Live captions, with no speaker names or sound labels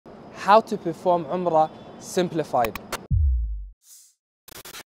how to perform Umrah simplified.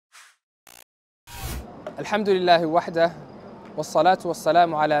 Alhamdulillahi wahdah, wassalatu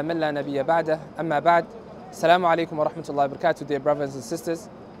wassalamu ala man la nabiyya ba'dah, amma ba'd. Assalamu alaikum wa rahmatullahi wa barakatuh, dear brothers and sisters.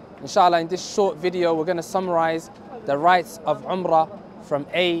 Inshallah, in this short video, we're going to summarize the rights of Umrah from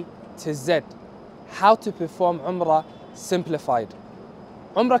A to Z. How to perform Umrah simplified.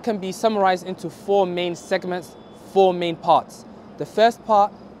 Umrah can be summarized into four main segments, four main parts. The first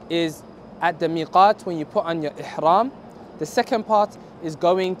part is at the Miqat when you put on your Ihram. The second part is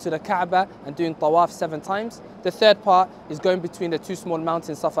going to the Kaaba and doing Tawaf 7 times. The third part is going between the two small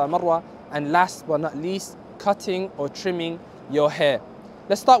mountains, Safa and Marwa. And last but not least, cutting or trimming your hair.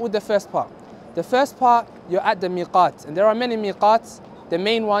 Let's start with the first part. The first part, you're at the Miqat. And there are many Miqats. The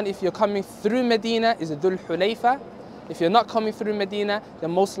main one, if you're coming through Medina, is Dhul Hulayfa. If you're not coming through Medina,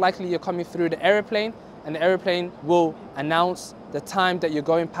 then most likely you're coming through the aeroplane. And the aeroplane will announce the time that you're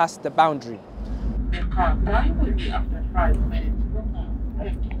going past the boundary. Time will be after 5 minutes.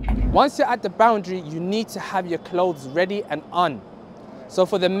 Once you're at the boundary, you need to have your clothes ready and on. So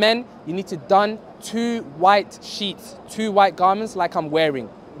for the men, you need to don 2 white sheets, 2 white garments like I'm wearing.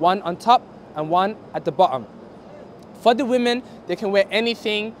 One on top and one at the bottom. For the women, they can wear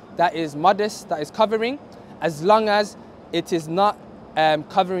anything that is modest, that is covering, as long as it is not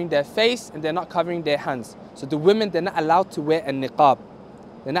covering their face and they're not covering their hands. So the women, they're not allowed to wear a niqab.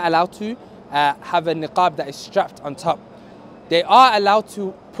 They're not allowed to have a niqab that is strapped on top. They are allowed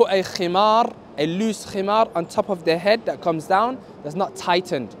to put a khimar, a loose khimar on top of their head that comes down, that's not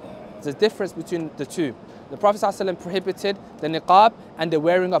tightened. There's a difference between the two. The Prophet ﷺ prohibited the niqab and the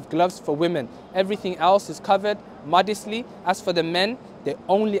wearing of gloves for women. Everything else is covered modestly. As for the men, they're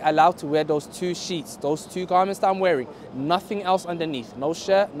only allowed to wear those 2 sheets, those 2 garments that I'm wearing. Nothing else underneath. No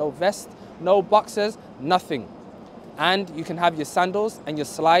shirt, no vest, no boxers, nothing. And you can have your sandals and your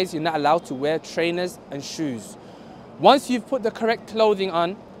slides. You're not allowed to wear trainers and shoes. Once you've put the correct clothing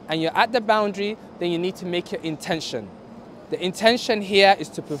on and you're at the boundary, then you need to make your intention. The intention here is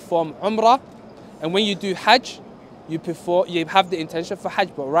to perform Umrah. And when you do Hajj, you have the intention for Hajj,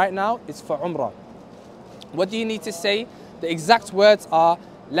 but right now it's for Umrah. What do you need to say? The exact words are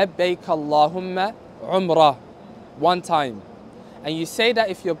Labbaik Allahumma Umrah, 1 time. And you say that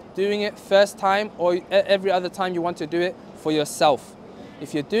if you're doing it first time or every other time you want to do it for yourself.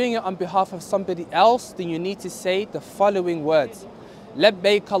 If you're doing it on behalf of somebody else, then you need to say the following words.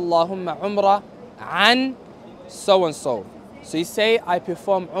 Labbaik Allahumma Umrah an so and so. So you say, I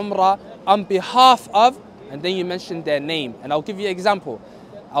perform Umrah on behalf of, and then you mention their name. And I'll give you an example.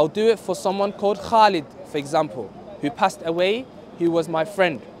 I'll do it for someone called Khalid, for example, who passed away, who was my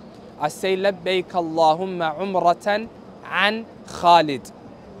friend. I say, Labbaik Allahumma Umratan an Khalid.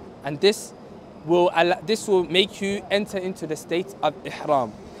 And this will make you enter into the state of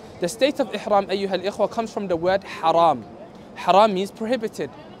Ihram. The state of Ihram, ayyuha al-ikhwa, comes from the word haram. Haram means prohibited.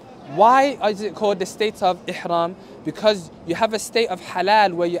 Why is it called the state of Ihram? Because you have a state of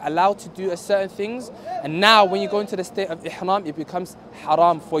halal where you're allowed to do certain things, and now when you go into the state of Ihram, it becomes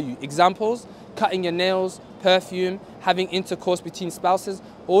haram for you. Examples: cutting your nails, perfume, having intercourse between spouses.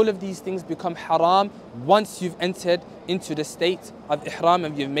 All of these things become haram once you've entered into the state of Ihram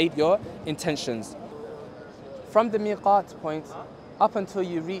and you've made your intentions. From the Miqat point up until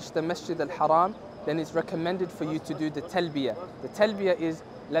you reach the Masjid al-Haram, then it's recommended for you to do the Talbiyah. The Talbiyah is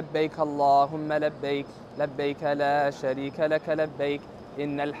Labbaik Allahumma Labbaik, Labbaik la sharika laka Labbaik,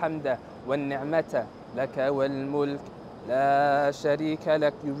 innal hamda wan ni'mata laka wal mulk la sharika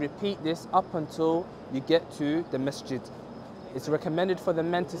lak. You repeat this up until you get to the Masjid. It's recommended for the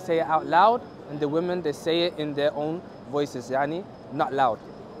men to say it out loud, and the women, they say it in their own voices, yani not loud.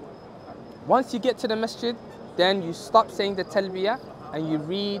 Once you get to the Masjid, then you stop saying the Talbiyah and you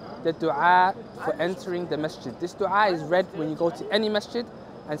read the dua for entering the Masjid. This dua is read when you go to any Masjid,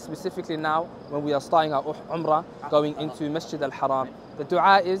 and specifically now when we are starting our Umrah, going into Masjid al-Haram. The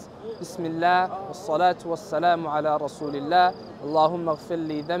dua is Bismillah, wassalatu wassalamu ala Rasulillah, Allahumma ghfir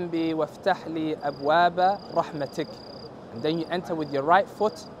li dhanbi waftah li abwaba rahmatik. And then you enter with your right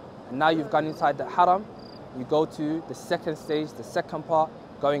foot, and now you've gone inside the Haram. You go to the second stage, the second part,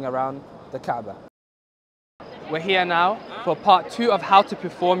 going around the Kaaba. We're here now for part 2 of how to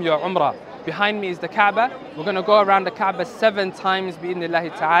perform your Umrah. Behind me is the Kaaba. We're going to go around the Kaaba 7 times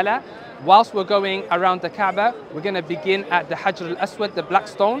bi'idhnillahi ta'ala. Whilst we're going around the Kaaba, we're going to begin at the Hajr al-Aswad, the black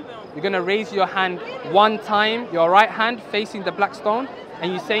stone. You're going to raise your hand 1 time, your right hand facing the black stone,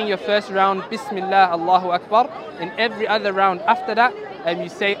 and you say in your first round, Bismillah, Allahu Akbar. In every other round after that, you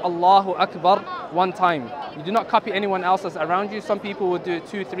say Allahu Akbar 1 time. You do not copy anyone else that's around you. Some people will do it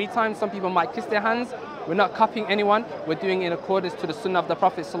 2, 3 times. Some people might kiss their hands. We're not copying anyone. We're doing in accordance to the sunnah of the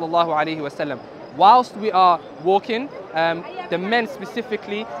Prophet sallallahu alaihi wasallam. Whilst we are walking, the men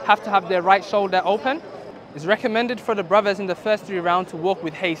specifically have to have their right shoulder open. It's recommended for the brothers in the first 3 rounds to walk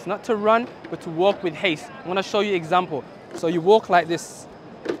with haste, not to run, but to walk with haste. I want to show you an example. So you walk like this,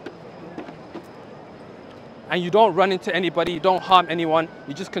 and you don't run into anybody, you don't harm anyone,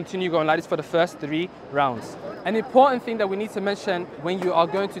 you just continue going like this for the first 3 rounds. An important thing that we need to mention when you are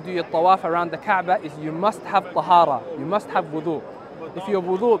going to do your tawaf around the Kaaba is you must have tahara, you must have wudu. If your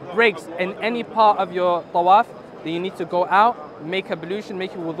wudu breaks in any part of your tawaf, then you need to go out, make ablution,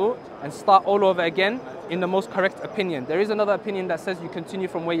 make your wudu, and start all over again in the most correct opinion. There is another opinion that says you continue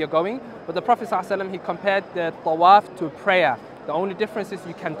from where you're going, but the Prophet ﷺ, he compared the tawaf to prayer. The only difference is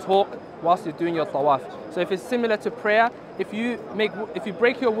you can talk whilst you're doing your tawaf. So if it's similar to prayer, if you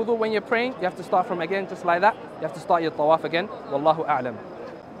break your wudu when you're praying, you have to start from again, just like that. You have to start your tawaf again. Wallahu a'lam.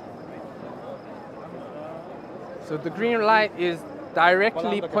 So the green light is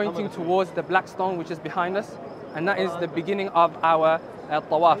directly pointing towards the black stone which is behind us, and that is the beginning of our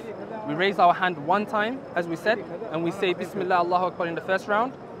tawaf. We raise our hand 1 time, as we said, and we say Bismillah, Allahu Akbar in the first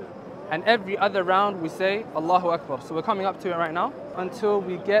round. And every other round we say Allahu Akbar. So we're coming up to it right now until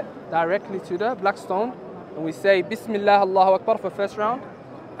we get directly to the black stone, and we say Bismillah, Allahu Akbar for first round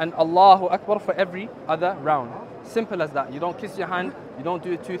and Allahu Akbar for every other round. Simple as that. You don't kiss your hand, you don't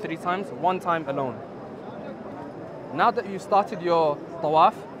do it 2-3 times, 1 time alone. Now that you've started your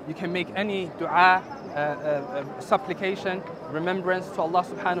tawaf, you can make any dua, supplication, remembrance to Allah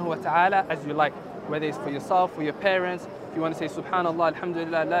subhanahu wa ta'ala as you like, whether it's for yourself, for your parents. If you want to say Subhanallah,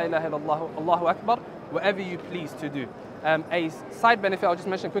 Alhamdulillah, La ilaha illallah, Allahu Akbar, whatever you please to do. A side benefit I'll just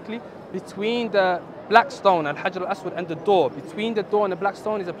mention quickly, between the black stone, Al-Hajar al-Aswad, and the door, between the door and the black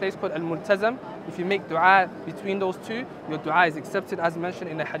stone is a place called Al-Multazam. If you make dua between those two, your dua is accepted as mentioned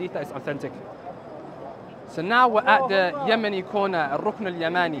in the hadith that is authentic. So now we're at the Yemeni corner, Al-Rukn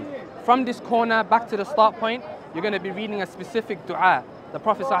al-Yamani. From this corner back to the start point, you're going to be reading a specific dua. The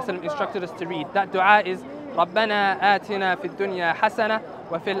Prophet ﷺ instructed us to read. That dua is رَبَّنَا آتِنَا فِي الدُّنْيَا حَسَنَةً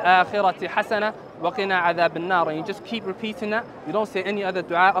وَفِي الْآخِرَةِ حَسَنَةً وَقِنَا عَذَابَ النَّارِ. And you just keep repeating that. You don't say any other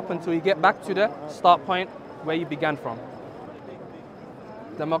dua up until you get back to the start point where you began from.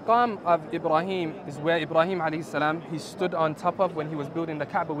 The maqam of Ibrahim is where Ibrahim alayhi salam, he stood on top of when he was building the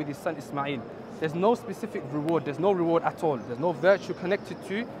Kaaba with his son Ismail. There's no specific reward, there's no reward at all. There's no virtue connected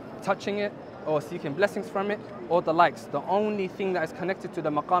to touching it or seeking blessings from it or the likes. The only thing that is connected to the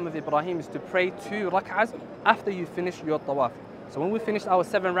maqam of Ibrahim is to pray 2 rak'ahs after you finish your tawaf. So when we finished our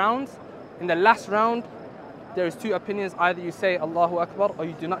 7 rounds, in the last round, there is 2 opinions. Either you say Allahu Akbar or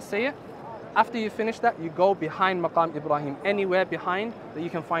you do not say it. After you finish that, you go behind maqam Ibrahim, anywhere behind that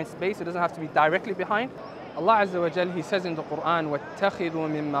you can find space. It doesn't have to be directly behind. Allah Azza wa Jal, He says in the Quran, وَاتَّخِذُوا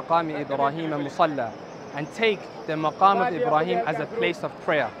مِن مَقَامِ إِبْرَاهِيمَ مُصَلَّى, and take the maqam of Ibrahim as a place of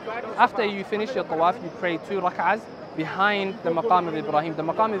prayer. After you finish your tawaf, you pray 2 rak'ahs behind the maqam of Ibrahim. The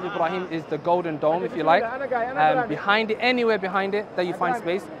maqam of Ibrahim is the golden dome, if you like. Behind it, anywhere behind it that you find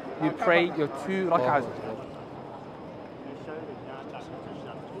space, you pray your 2 rak'ahs.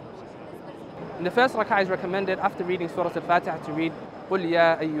 In the first rak'ah is recommended after reading Surah Al-Fatiha to read قُلْ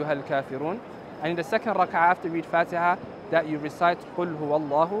يَا أَيُّهَا الْكَافِرُونَ. And in the second rak'ah after read Fatiha, that you recite قُلْ هُوَ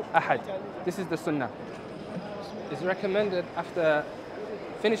اللَّهُ أَحَدٌ. This is the sunnah. It's recommended after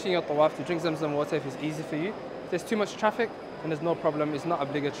finishing your tawaf to drink Zamzam water if it's easy for you. If there's too much traffic, then there's no problem, it's not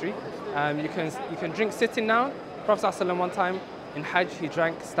obligatory. You can drink sitting down. Prophet ﷺ one time in Hajj, he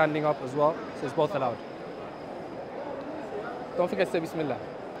drank standing up as well, so it's both allowed. Don't forget to say Bismillah.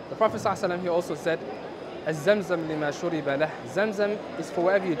 The Prophet ﷺ, he also said, الزمزم لما شرب له. Zamzam is for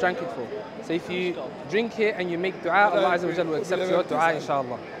whatever you drank it for. So if you drink it and you make dua, Allah Azza wa Jalla will accept your dua,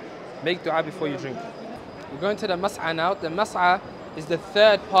 inshallah. Make dua before you drink. We're going to the Mas'a now. The Mas'a is the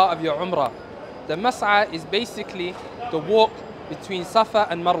 3rd part of your Umrah. The Mas'a is basically the walk between Safa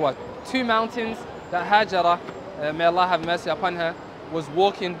and Marwa. 2 mountains that Hajara, may Allah have mercy upon her, was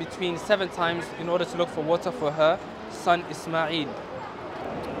walking between 7 times in order to look for water for her son Ismail.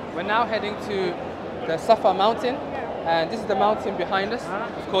 We're now heading to the Safa mountain, and this is the mountain behind us.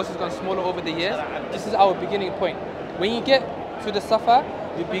 Of course, it's gone smaller over the years. This is our beginning point. When you get to the Safa,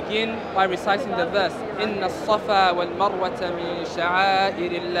 you begin by reciting the verse, Inna as-Safa wal Marwata min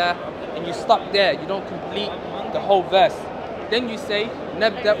sha'airillah, and you stop there. You don't complete the whole verse. Then you say,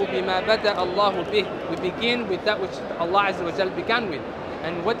 Nabda'u bima bada Allahu bih. We begin with that which Allah Azza wa Jal began with.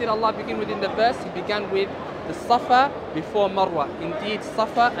 And what did Allah begin with in the verse? He began with the Safa before Marwa. Indeed,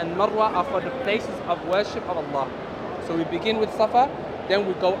 Safa and Marwa are for the places of worship of Allah. So we begin with Safa, then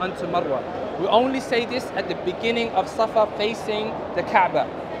we go on to Marwa. We only say this at the beginning of Safa facing the Kaaba.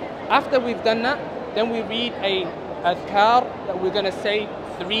 After we've done that, Then we read a adhkar that we're going to say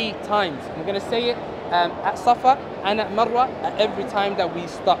 3 times. We're going to say it at Safa and at Marwa at every time that we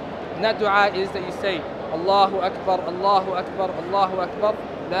stop. And that dua is that you say, Allahu Akbar, Allahu Akbar, Allahu Akbar,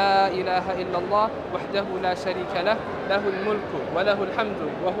 La ilaha illallah, wahdahu la sharika lah, lahul mulku wa lahul hamdu,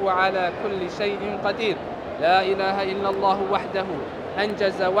 wa huwa ala kulli shay'in qadir. La ilaha illallah wahdahu,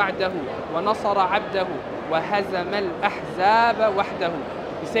 anjaza wa'dahu, wa nasara 'abdahu, wa hazama al-ahzaba wahdahu.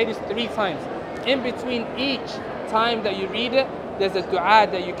 You say this 3 times. In between each time that you read it, there's a dua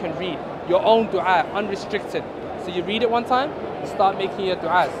that you can read. Your own dua, unrestricted. So you read it 1 time, you start making your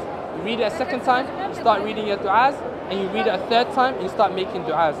duas. You read it a 2nd time, you start reading your duas, and you read it a 3rd time, and you start making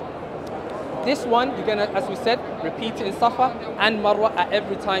duas. This one, you're gonna, as we said, repeat it in Safa and Marwa at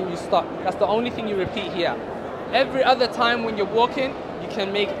every time you stop. That's the only thing you repeat here. Every other time when you're walking, you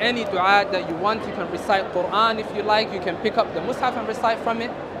can make any dua that you want. You can recite Quran if you like. You can pick up the Mus'haf and recite from it.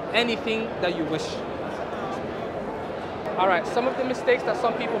 Anything that you wish. Alright, some of the mistakes that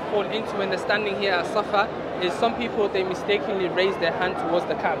some people fall into when they're standing here at Safa is some people, they mistakenly raise their hand towards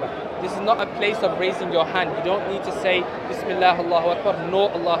the Kaaba. This is not a place of raising your hand. You don't need to say Bismillah, Allahu Akbar, nor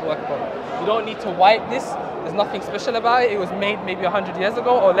Allahu Akbar. You don't need to wipe this. There's nothing special about it. It was made maybe 100 years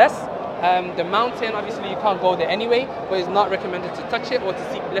ago or less. The mountain, obviously you can't go there anyway, but it's not recommended to touch it or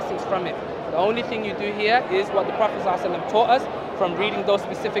to seek blessings from it. The only thing you do here is what the Prophet ﷺ taught us from reading those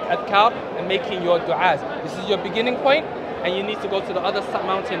specific adhkar and making your du'as. This is your beginning point, and you need to go to the other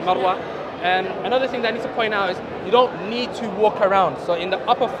mountain, Marwa. Another thing that I need to point out is you don't need to walk around. So in the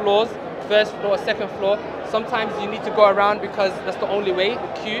upper floors, 1st floor, 2nd floor, sometimes you need to go around because that's the only way,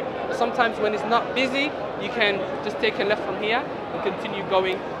 the queue. But sometimes when it's not busy, you can just take a left from here and continue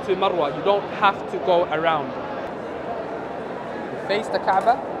going to Marwa. You don't have to go around. You face the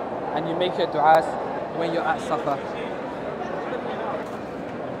Kaaba and you make your du'as when you're at Safa.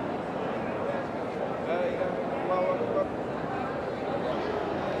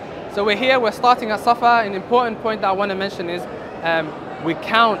 So we're here, we're starting at Safa. An important point that I want to mention is we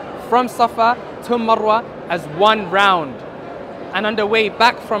count from Safa to Marwa as 1 round. And on the way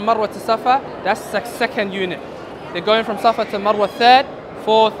back from Marwa to Safa, that's the 2nd unit. They're going from Safa to Marwa 3rd,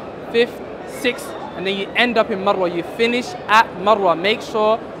 4th, 5th, 6th, and then you end up in Marwa. You finish at Marwa. Make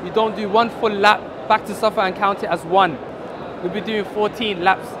sure you don't do 1 full lap back to Safa and count it as 1. We'll be doing 14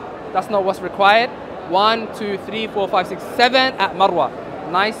 laps. That's not what's required. 1, 2, 3, 4, 5, 6, 7 at Marwa.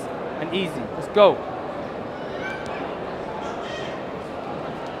 Nice and easy. Let's go.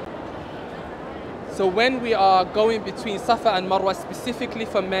 So when we are going between Safa and Marwa, specifically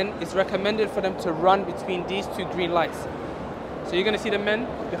for men, it's recommended for them to run between these 2 green lights. So you're going to see the men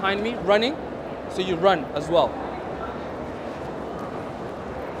behind me running, so you run as well.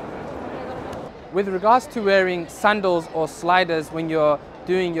 With regards to wearing sandals or sliders when you're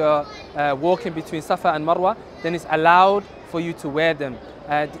doing your walking between Safa and Marwa, then it's allowed for you to wear them.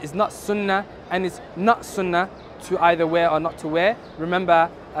 It's not sunnah, and it's not sunnah to either wear or not to wear. Remember,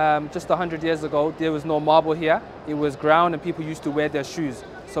 just 100 years ago, there was no marble here. It was ground and people used to wear their shoes.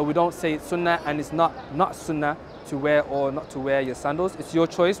 So we don't say it's sunnah, and it's not sunnah to wear or not to wear your sandals. It's your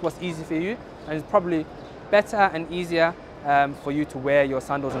choice, what's easy for you, and it's probably better and easier for you to wear your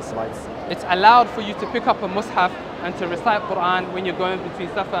sandals and slides. It's allowed for you to pick up a Mus'haf and to recite Quran when you're going between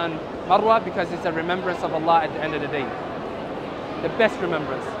Safa and Marwa, because it's a remembrance of Allah at the end of the day. The best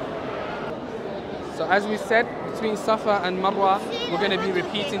remembrance. So as we said, between Safa and Marwa, we're going to be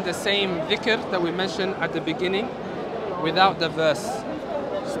repeating the same dhikr that we mentioned at the beginning without the verse.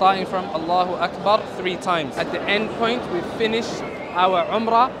 Starting from Allahu Akbar 3 times. At the end point, we finish our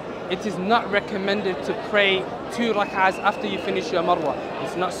Umrah. It is not recommended to pray 2 rak'ahs after you finish your Marwa.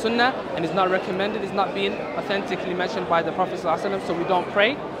 It's not sunnah and it's not recommended. It's not being authentically mentioned by the Prophet ﷺ, so we don't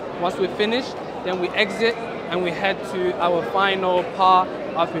pray. Once we finish, then we exit and we head to our final part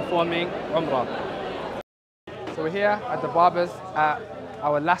of performing Umrah. So we're here at the barbers at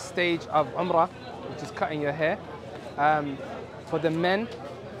our last stage of Umrah, which is cutting your hair. For the men,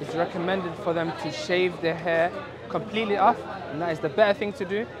 it's recommended for them to shave their hair completely off, and that is the better thing to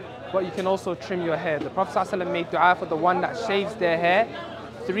do. But you can also trim your hair. The Prophet ﷺ made dua for the one that shaves their hair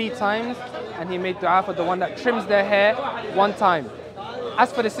 3 times, and he made dua for the one that trims their hair 1 time.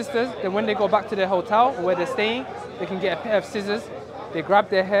 As for the sisters, then when they go back to their hotel or where they're staying, they can get a pair of scissors. They grab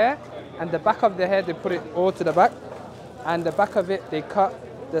their hair, and the back of their hair, they put it all to the back, and the back of it, they cut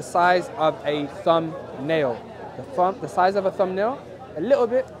the size of a thumbnail. The size of a thumbnail, a little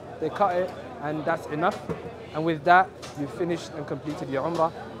bit, they cut it, and that's enough. And with that, you've finished and completed your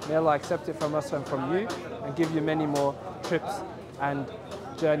Umrah. May Allah accept it from us and from you, and give you many more trips and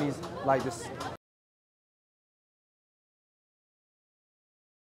journeys like this.